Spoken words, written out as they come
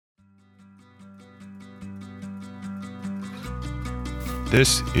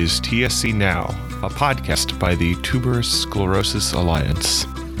This is TSC Now, a podcast by the Tuberous Sclerosis Alliance.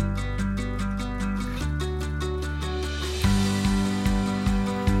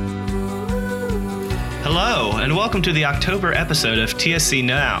 Hello, and welcome to the October episode of TSC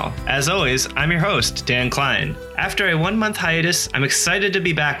Now. As always, I'm your host, Dan Klein. After a 1-month hiatus, I'm excited to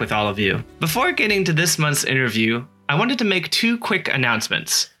be back with all of you. Before getting to this month's interview, I wanted to make 2 quick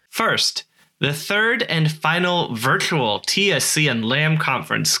announcements. First, the third and final virtual TSC and LAM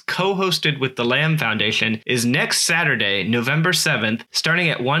conference, co-hosted with the LAM Foundation, is next Saturday, November 7th, starting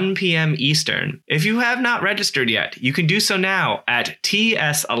at 1 p.m. Eastern. If you have not registered yet, you can do so now at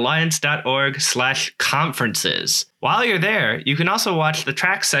tsalliance.org/conferences. While you're there, you can also watch the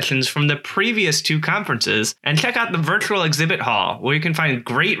track sessions from the previous 2 conferences and check out the virtual exhibit hall, where you can find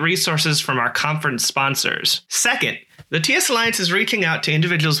great resources from our conference sponsors. Second, the TS Alliance is reaching out to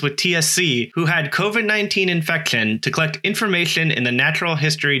individuals with TSC who had COVID-19 infection to collect information in the Natural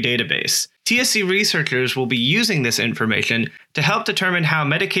History Database. TSC researchers will be using this information to help determine how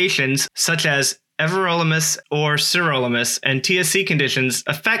medications such as everolimus or sirolimus and TSC conditions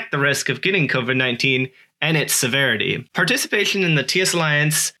affect the risk of getting COVID-19 and its severity. Participation in the TS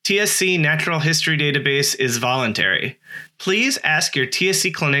Alliance TSC Natural History Database is voluntary. Please ask your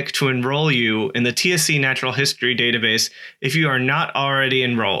TSC clinic to enroll you in the TSC Natural History Database if you are not already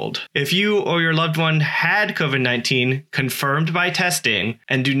enrolled. If you or your loved one had COVID-19 confirmed by testing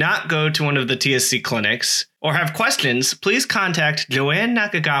and do not go to one of the TSC clinics or have questions, please contact Joanne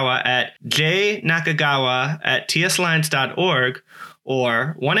Nakagawa at jnakagawa@tsalliance.org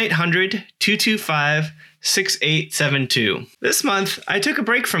or 1-800-225-6872. This month, I took a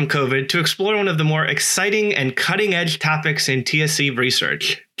break from COVID to explore one of the more exciting and cutting-edge topics in TSC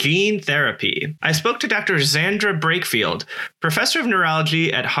research, gene therapy. I spoke to Dr. Zandra Brakefield, professor of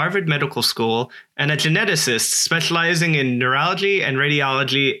neurology at Harvard Medical School and a geneticist specializing in neurology and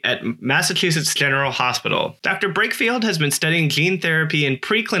radiology at Massachusetts General Hospital. Dr. Brakefield has been studying gene therapy in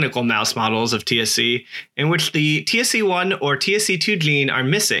preclinical mouse models of TSC in which the TSC1 or TSC2 gene are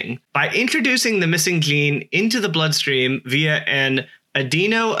missing. By introducing the missing gene into the bloodstream via an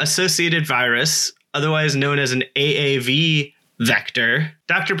adeno-associated virus, otherwise known as an AAV vector,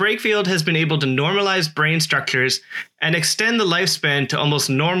 Dr. Brakefield has been able to normalize brain structures and extend the lifespan to almost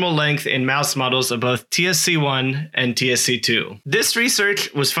normal length in mouse models of both TSC1 and TSC2. This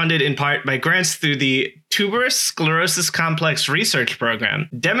research was funded in part by grants through the Tuberous Sclerosis Complex Research Program,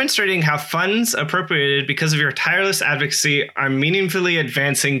 demonstrating how funds appropriated because of your tireless advocacy are meaningfully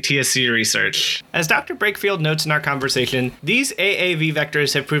advancing TSC research. As Dr. Brakefield notes in our conversation, these AAV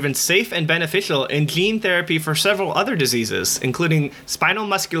vectors have proven safe and beneficial in gene therapy for several other diseases, including spinal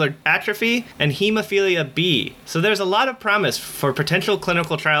muscular atrophy and hemophilia B. So there's a lot of promise for potential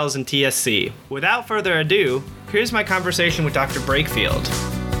clinical trials in TSC. Without further ado, here's my conversation with Dr. Brakefield.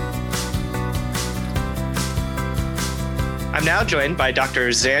 I'm now joined by Dr.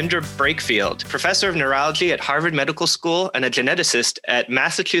 Zandra Brakefield, professor of neurology at Harvard Medical School and a geneticist at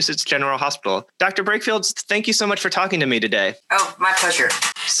Massachusetts General Hospital. Dr. Brakefield, thank you so much for talking to me today. Oh, my pleasure.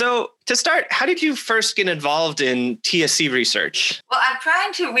 So, to start, how did you first get involved in TSC research? Well, I'm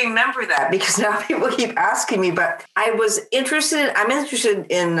trying to remember that because now people keep asking me, but I'm interested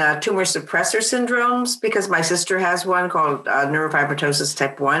in tumor suppressor syndromes because my sister has one called neurofibromatosis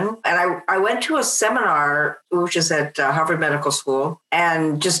type 1. And I went to a seminar, which is at Harvard Medical School,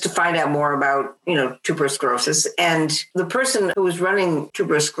 and just to find out more about, tuberous sclerosis. And the person who was running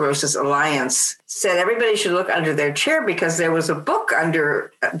Tuberous Sclerosis Alliance said everybody should look under their chair because there was a book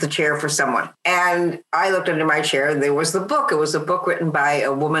under the chair for someone. And I looked under my chair and there was the book. It was a book written by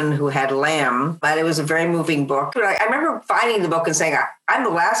a woman who had LAM, but it was a very moving book. But I remember finding the book and saying, I'm the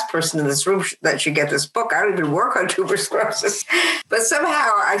last person in this room that should get this book. I don't even work on tuberous sclerosis. But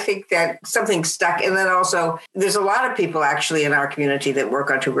somehow I think that something stuck. And then also there's a lot of people actually in our community that work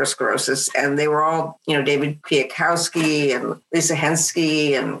on tuberous sclerosis. And they were all, David Kwiatkowski and Lisa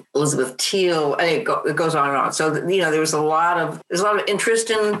Hensky and Elizabeth Teal. And it goes on and on. So, there's a lot of interest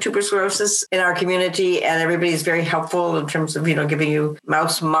in tuberous sclerosis in our community. And everybody's very helpful in terms of, giving you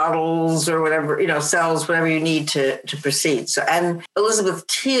mouse models or whatever, cells, whatever you need to proceed. So, and Elizabeth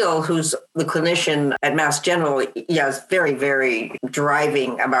Teal, who's the clinician at Mass General, is very, very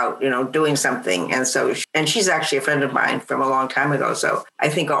driving about, doing something. And so, and she's actually a friend of mine from a long time ago. So I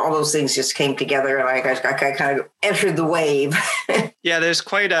think all those things just came together and I kind of entered the wave. Yeah, there's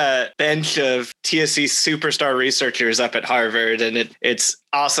quite a bench of TSC superstar researchers up at Harvard, and it's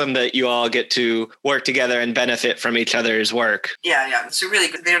awesome that you all get to work together and benefit from each other's work. Yeah. It's a really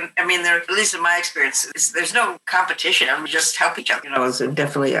good. They're at least in my experience, there's no competition. We just help each other. It's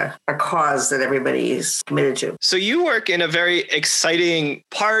definitely a cause that everybody is committed to. So you work in a very exciting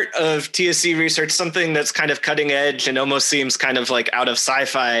part of TSC research, something that's kind of cutting edge and almost seems kind of like out of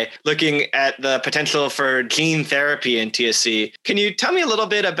sci-fi, looking at the potential for gene therapy in TSC. Can you tell me a little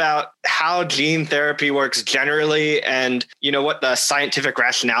bit about how gene therapy works generally and, what the scientific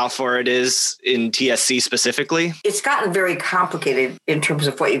rationale for it is in TSC specifically? It's gotten very complicated in terms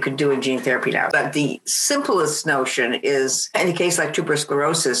of what you can do in gene therapy now. But the simplest notion is, in a case like tuberous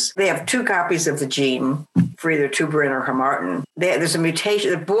sclerosis, they have 2 copies of the gene for either tuberin or hamartin. There's a mutation.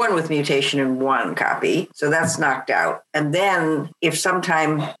 They're born with mutation in 1 copy, so that's knocked out. And then if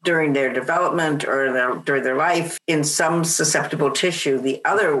sometime during their development or during their life, in some susceptible tissue, the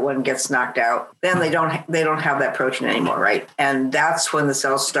other one gets knocked out, then they don't have that protein anymore, right? And that's when the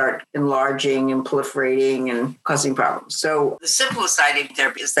cells start enlarging and proliferating and causing problems. So the simplest idea of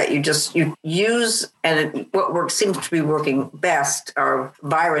therapy is that you use, and what seems to be working best are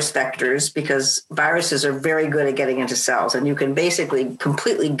virus vectors, because viruses are very good at getting into cells, and you can basically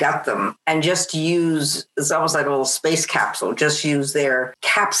completely gut them and just use, it's almost like a little space capsule, just use their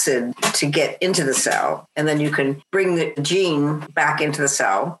capsid to get into the cell. And then you can bring the gene back into the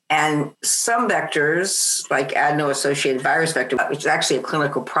cell. And some vectors, like adeno-associated virus vector, which is actually a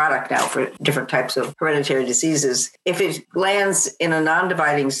clinical product now for different types of hereditary diseases, if it lands in a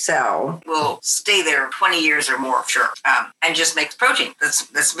non-dividing cell, will stay there 20 years or more, sure, and just makes protein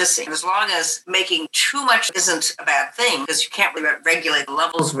that's missing. As long as making too much isn't a bad thing, because you can't really regulate the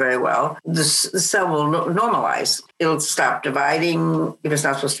levels very well, the cell will normalize. It'll stop dividing. If it's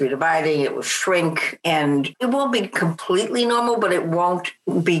not supposed to be dividing, it will shrink, and it won't be completely normal, but it won't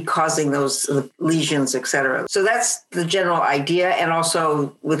be causing those lesions, etc. So that's the general idea. And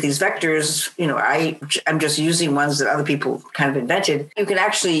also with these vectors, I'm just using ones that other people kind of invented. You can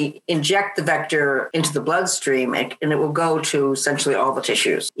actually inject the vector into the bloodstream, and it will go to essentially all the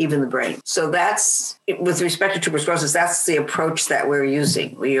tissues, even the brain. So that's, with respect to tuberous sclerosis, that's the approach that we're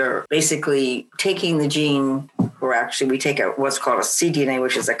using. We are basically taking the gene, we take what's called a cDNA,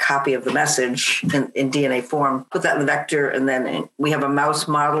 which is a copy of the message in DNA form, put that in the vector, and then we have a mouse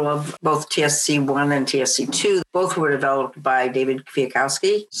model of both TSC1 and TSC2. Both were developed by David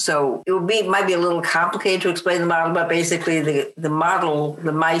Kwiatkowski. So it might be a little complicated to explain the model, but basically the model,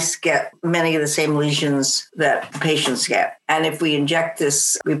 the mice get many of the same lesions that patients get. And if we inject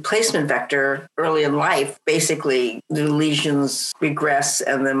this replacement vector early in life, basically the lesions regress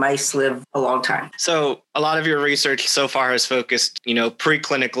and the mice live a long time. So a lot of your research so far has focused,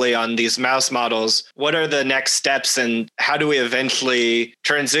 preclinically on these mouse models. What are the next steps, and how do we eventually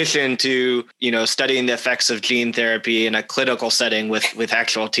transition to, studying the effects of gene therapy in a clinical setting with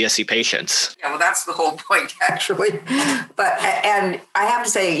actual TSC patients? Yeah, well, that's the whole point, actually. And I have to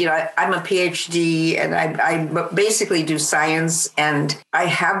say, I'm a PhD, and I basically do science, and I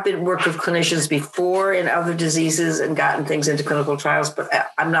have worked with clinicians before in other diseases and gotten things into clinical trials, but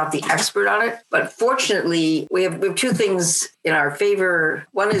I'm not the expert on it. But fortunately, we have 2 things in our favor.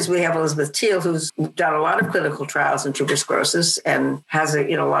 One is we have Elizabeth Thiel, who's done a lot of clinical trials in tuberous sclerosis and has a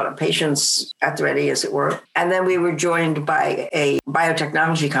lot of patients at the ready, as it were. And then we were joined by a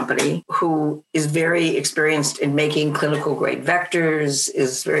biotechnology company who is very experienced in making clinical grade vectors,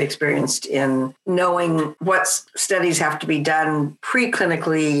 is very experienced in knowing what studies have to be done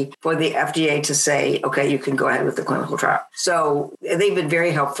preclinically for the FDA to say, okay, you can go ahead with the clinical trial. So they've been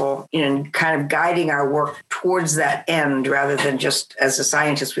very helpful in kind of guiding our work towards that end, rather than just as a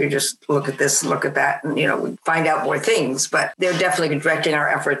scientist, we just look at this, look at that, and, we find out more things. But they're definitely directing our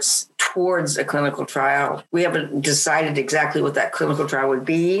efforts towards a clinical trial. We haven't decided exactly what that clinical trial would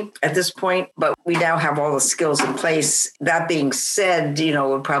be at this point, but we now have all the skills in place. That being said, it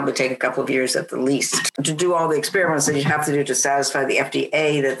would probably take a couple of years at the least to do all the experiments that you have to do to satisfy the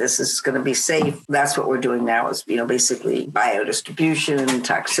FDA that this is going to be safe. That's what we're doing now is, basically biodistribution,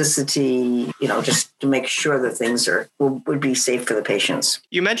 toxicity, just to make sure that things would be safe for the patients.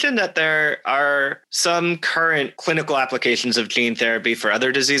 You mentioned that there are some current clinical applications of gene therapy for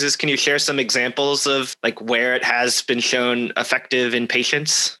other diseases. Can you share some examples of where it has been shown effective in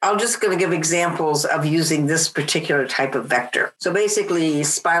patients? I'm just going to give examples examples of using this particular type of vector. So basically,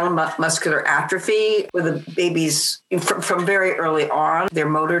 spinal muscular atrophy, where the babies, from very early on, their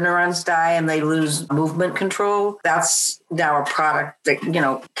motor neurons die and they lose movement control. That's now a product that,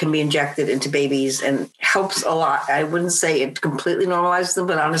 can be injected into babies and helps a lot. I wouldn't say it completely normalizes them,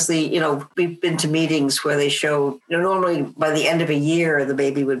 but honestly, we've been to meetings where they show, normally by the end of a year, the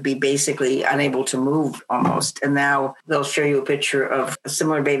baby would be basically unable to move almost. And now they'll show you a picture of a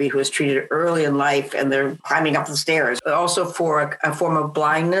similar baby who was treated early in life and they're climbing up the stairs. Also for a form of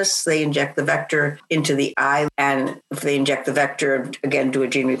blindness, they inject the vector into the eye. And if they inject the vector, again, do a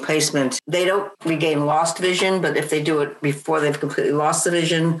gene replacement, they don't regain lost vision, but if they do it before they've completely lost the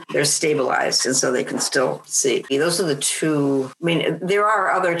vision, they're stabilized. And so they can still see. Those are the two. There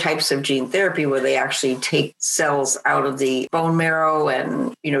are other types of gene therapy where they actually take cells out of the bone marrow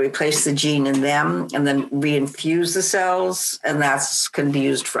and, replace the gene in them and then reinfuse the cells. And that's can be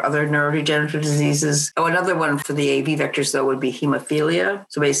used for other neurodegenerative diseases. Oh, another one for the AAV vectors, though, would be hemophilia.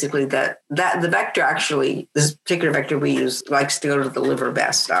 So basically that the vector actually, this particular vector we use likes to go to the liver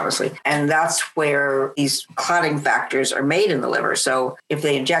best, obviously. And that's where these clotting factors are made in the liver. So if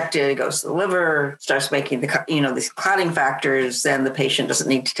they inject it, it goes to the liver, starts making these clotting factors, then the patient doesn't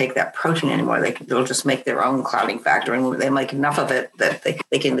need to take that protein anymore. They'll just make their own clotting factor, and they make enough of it that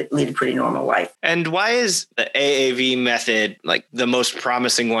they can lead a pretty normal life. And why is the AAV method like the most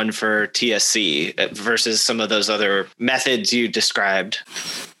promising one for TSC versus some of those other methods you described?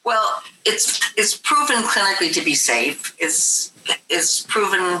 Well, it's proven clinically to be safe. It's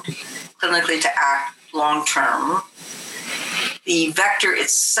proven clinically to act long term. The vector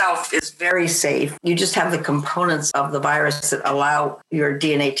itself is very safe. You just have the components of the virus that allow your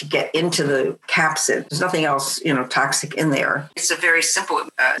DNA to get into the capsid. There's nothing else, toxic in there. It's a very simple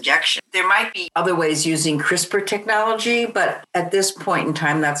injection. There might be other ways using CRISPR technology, but at this point in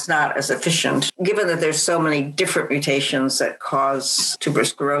time, that's not as efficient. Given that there's so many different mutations that cause tuberous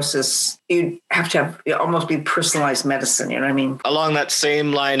sclerosis, you'd have to almost be personalized medicine, you know what I mean? Along that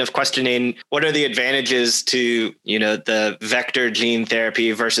same line of questioning, what are the advantages to, the vector gene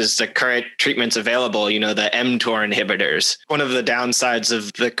therapy versus the current treatments available, the mTOR inhibitors? One of the downsides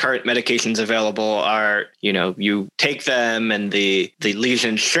of the current medications available are, you take them and the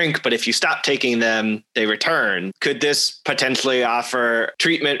lesions shrink, but if you stop taking them, they return. Could this potentially offer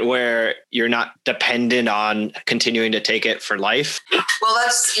treatment where you're not dependent on continuing to take it for life? Well,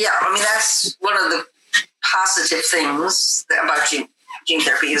 that's one of the positive things about gene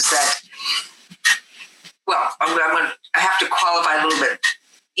therapy is that, well, I have to qualify a little bit.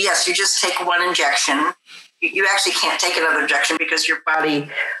 Yes, you just take one injection. You actually can't take another injection because your body,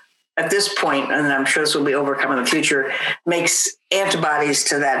 at this point, and I'm sure this will be overcome in the future, makes antibodies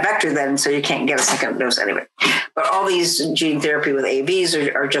to that vector then, so you can't get a second dose anyway. But all these gene therapy with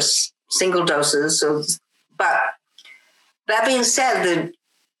AVs are just single doses. But that being said,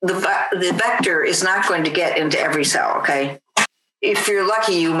 the vector is not going to get into every cell, okay? If you're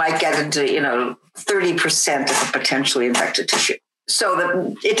lucky, you might get into, 30% of the potentially infected tissue.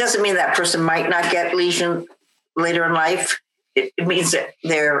 So it doesn't mean that person might not get lesion later in life. It means that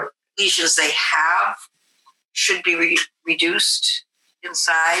their lesions they have should be reduced in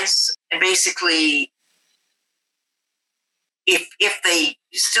size. And basically, if they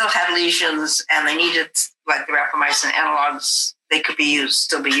still had lesions and they needed, like the rapamycin analogs, they could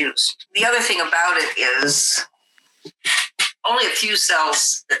still be used. The other thing about it is only a few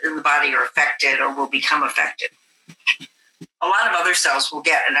cells in the body are affected or will become affected. A lot of other cells will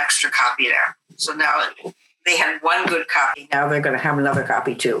get an extra copy there. So now they had one good copy. Now they're going to have another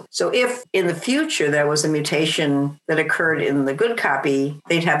copy too. So if in the future there was a mutation that occurred in the good copy,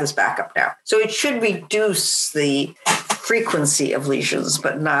 they'd have this backup now. So it should reduce the frequency of lesions,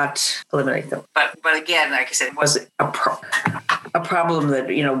 but not eliminate them. But again, like I said, it was a problem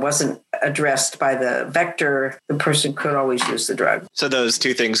that, wasn't addressed by the vector. The person could always use the drug. So those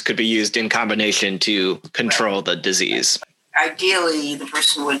two things could be used in combination to control the disease. Ideally, the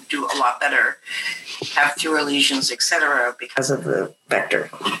person would do a lot better, have fewer lesions, etc., because of the vector.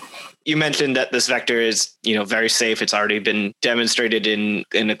 You mentioned that this vector is, very safe. It's already been demonstrated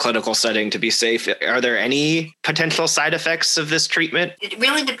in a clinical setting to be safe. Are there any potential side effects of this treatment? It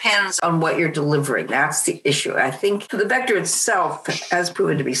really depends on what you're delivering. That's the issue. I think the vector itself has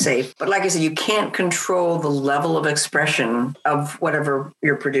proven to be safe. But like I said, you can't control the level of expression of whatever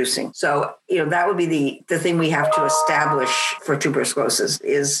you're producing. So, that would be the thing we have to establish for tuberous sclerosis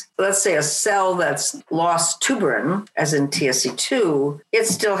is, let's say a cell that's lost tuberin, as in TSC2, it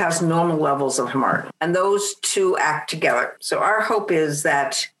still has normal levels of hamartin. And those two act together. So our hope is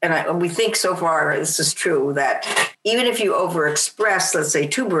that, and we think so far this is true, that even if you overexpress, let's say,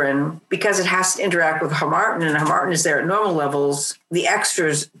 tuberin, because it has to interact with hamartin, and hamartin is there at normal levels, the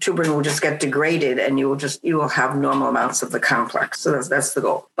extras, tuberin will just get degraded, and you will have normal amounts of the complex. So that's the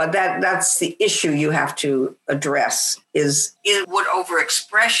goal. But that's the issue you have to address, is would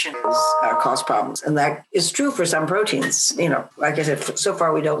overexpression cause problems? And that is true for some proteins. Like I said, so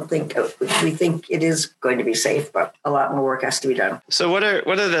far we think it is going to be safe, but a lot more work has to be done. So what are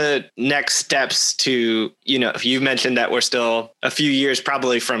the next steps to, if you mentioned that we're still a few years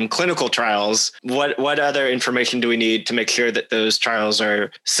probably from clinical trials, what other information do we need to make sure that those trials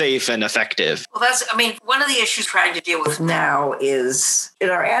are safe and effective? Well, one of the issues trying to deal with now is in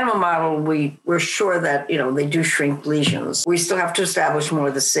our animal model, we're sure that, they do shrink lesions. We still have to establish more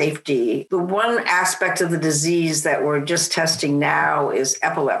of the safety. The one aspect of the disease that we're just testing now is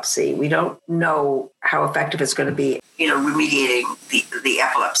epilepsy. We don't know how effective it's going to be, remediating the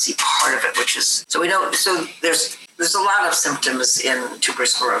epilepsy part of it, so there's a lot of symptoms in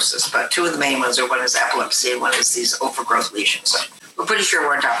tuberous sclerosis, but two of the main ones are, one is epilepsy and one is these overgrowth lesions. So we're pretty sure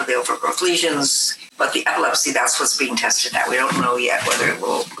we're on top of the overgrowth lesions, but the epilepsy, that's what's being tested now. We don't know yet whether it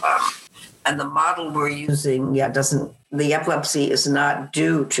will, and the model we're using, the epilepsy is not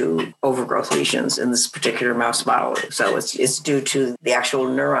due to overgrowth lesions in this particular mouse model. So it's due to the actual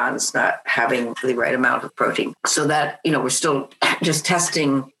neurons not having the right amount of protein. So that, we're still just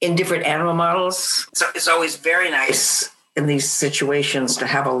testing in different animal models. So it's always very nice in these situations to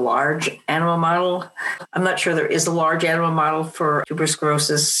have a large animal model. I'm not sure there is a large animal model for tuberous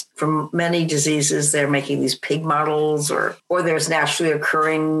sclerosis. For many diseases, they're making these pig models or there's naturally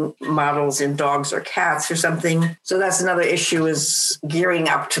occurring models in dogs or cats or something. So that's another issue, is gearing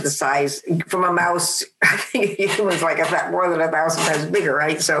up to the size. From a mouse, I think a human's like more than 1,000 times bigger,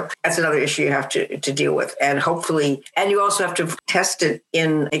 right? So that's another issue you have to deal with. And hopefully, and you also have to test it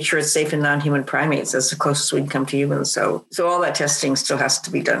make sure it's safe in non-human primates. That's the closest we can come to humans. So all that testing still has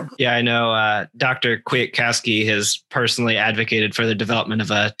to be done. Yeah, I know Dr. Kwiatkowski has personally advocated for the development of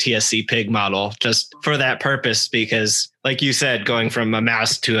a TSC pig model just for that purpose, because like you said, going from a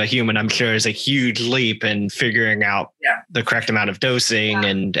mouse to a human, I'm sure is a huge leap in figuring out the correct amount of dosing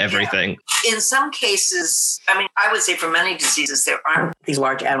and everything. Yeah. In some cases, I would say for many diseases, there aren't these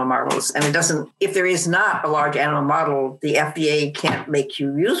large animal models. And if there is not a large animal model, the FDA can't make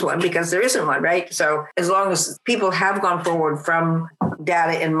you use one because there isn't one, right? So as long as people have gone forward from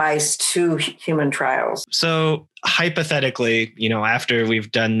data in mice to human trials. So hypothetically, after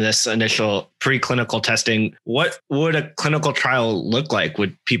we've done this initial preclinical testing, what would a clinical trial look like?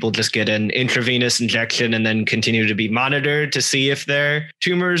 Would people just get an intravenous injection and then continue to be monitored to see if their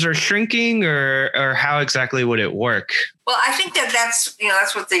tumors are shrinking, or how exactly would it work? Well, I think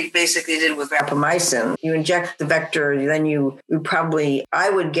that's what they basically did with rapamycin. You inject the vector, then I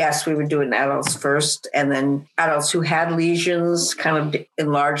would guess we would do it in adults first, and then adults who had lesions, kind of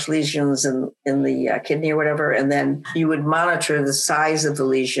enlarged lesions in the kidney or whatever, and then you would monitor the size of the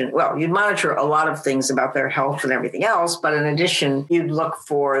lesion. Well, you'd monitor a lot of things about their health and everything else, but in addition, you'd look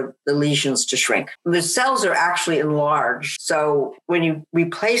for the lesions to shrink. The cells are actually enlarged, so when you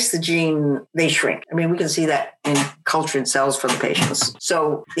replace the gene, they shrink. We can see that in cultured cells from the patients.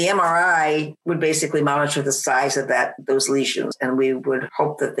 So the MRI would basically monitor the size of those lesions, and we would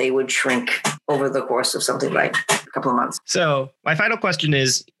hope that they would shrink over the course of something like a couple of months. So my final question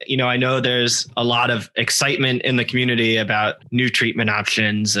is, I know there's a lot of excitement in the community about new treatment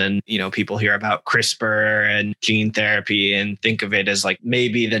options, and, people hear about CRISPR and gene therapy and think of it as like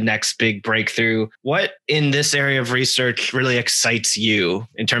maybe the next big breakthrough. What in this area of research really excites you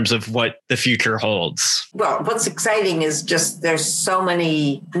in terms of what the future holds? Well, what's exciting is just there's so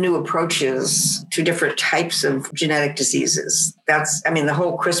many new approaches to different types of genetic diseases. The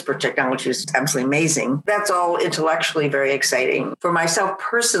whole CRISPR technology is absolutely amazing. That's all intellectually very exciting. For myself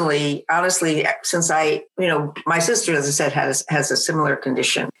personally, honestly, since my sister, as I said, has a similar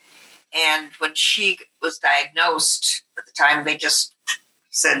condition. And when she was diagnosed, at the time, they just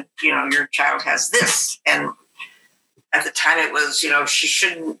said, your child has this. And at the time it was, she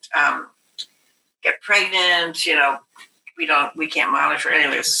shouldn't get pregnant, we can't monitor.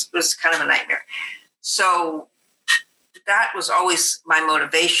 Anyways, it was kind of a nightmare. So that was always my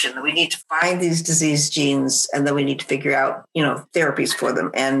motivation, that we need to find these disease genes, and then we need to figure out, therapies for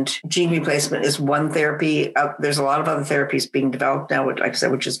them. And gene replacement is one therapy. There's a lot of other therapies being developed now, like I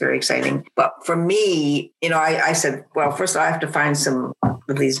said, which is very exciting. But for me, I said, well, first I have to find some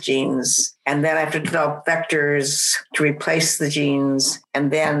of these genes And then I have to develop vectors to replace the genes.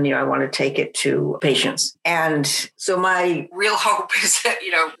 And then, I want to take it to patients. And so my real hope is that,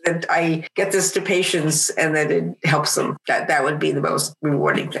 that I get this to patients and that it helps them. That would be the most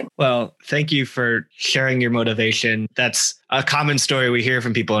rewarding thing. Well, thank you for sharing your motivation. That's a common story we hear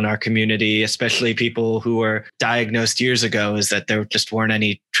from people in our community, especially people who were diagnosed years ago, is that there just weren't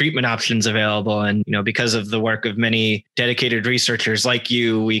any treatment options available. And, because of the work of many dedicated researchers like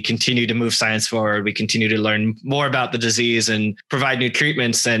you, we continue to move science forward. We continue to learn more about the disease and provide new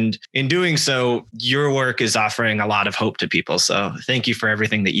treatments. And in doing so, your work is offering a lot of hope to people. So thank you for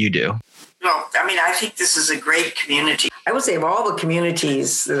everything that you do. Well, I think this is a great community. I would say of all the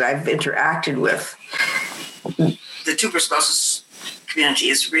communities that I've interacted with, the tuberous sclerosis community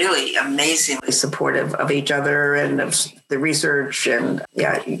is really amazingly supportive of each other and of the research. And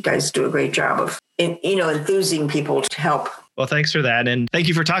you guys do a great job of, enthusing people to help. Well, thanks for that. And thank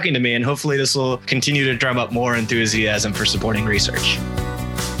you for talking to me. And hopefully this will continue to drum up more enthusiasm for supporting research.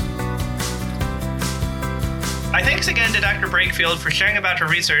 My thanks again to Dr. Brakefield for sharing about her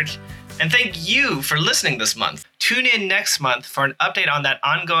research. And thank you for listening this month. Tune in next month for an update on that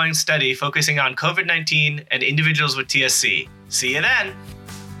ongoing study focusing on COVID-19 and individuals with TSC. See you then.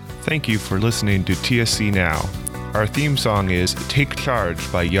 Thank you for listening to TSC Now. Our theme song is Take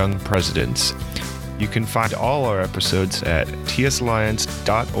Charge by Young Presidents. You can find all our episodes at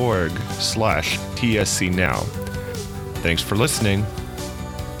tsalliance.org/TSC Now. Thanks for listening.